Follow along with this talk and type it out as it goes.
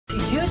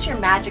close your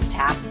Magic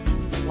Tap,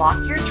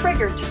 lock your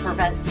trigger to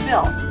prevent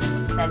spills,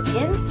 then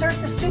insert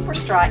the super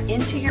straw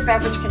into your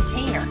beverage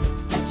container.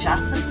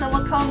 Adjust the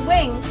silicone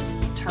wings,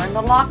 turn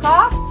the lock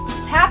off,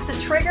 tap the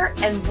trigger,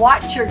 and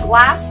watch your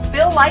glass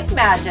fill like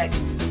magic.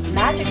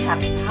 Magic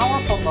Tap's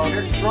powerful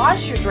motor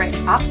draws your drink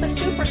up the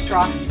super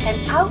straw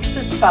and out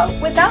the spout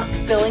without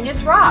spilling a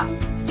drop.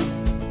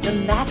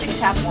 The Magic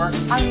Tap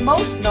works on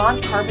most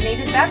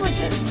non-carbonated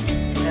beverages: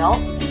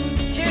 milk,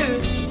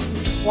 juice,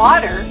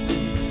 water,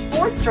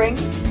 sports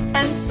drinks,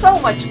 and so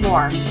much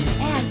more.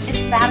 And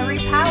it's battery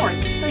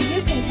powered, so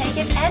you can take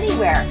it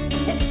anywhere.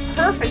 It's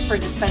perfect for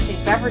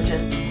dispensing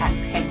beverages at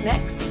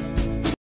picnics,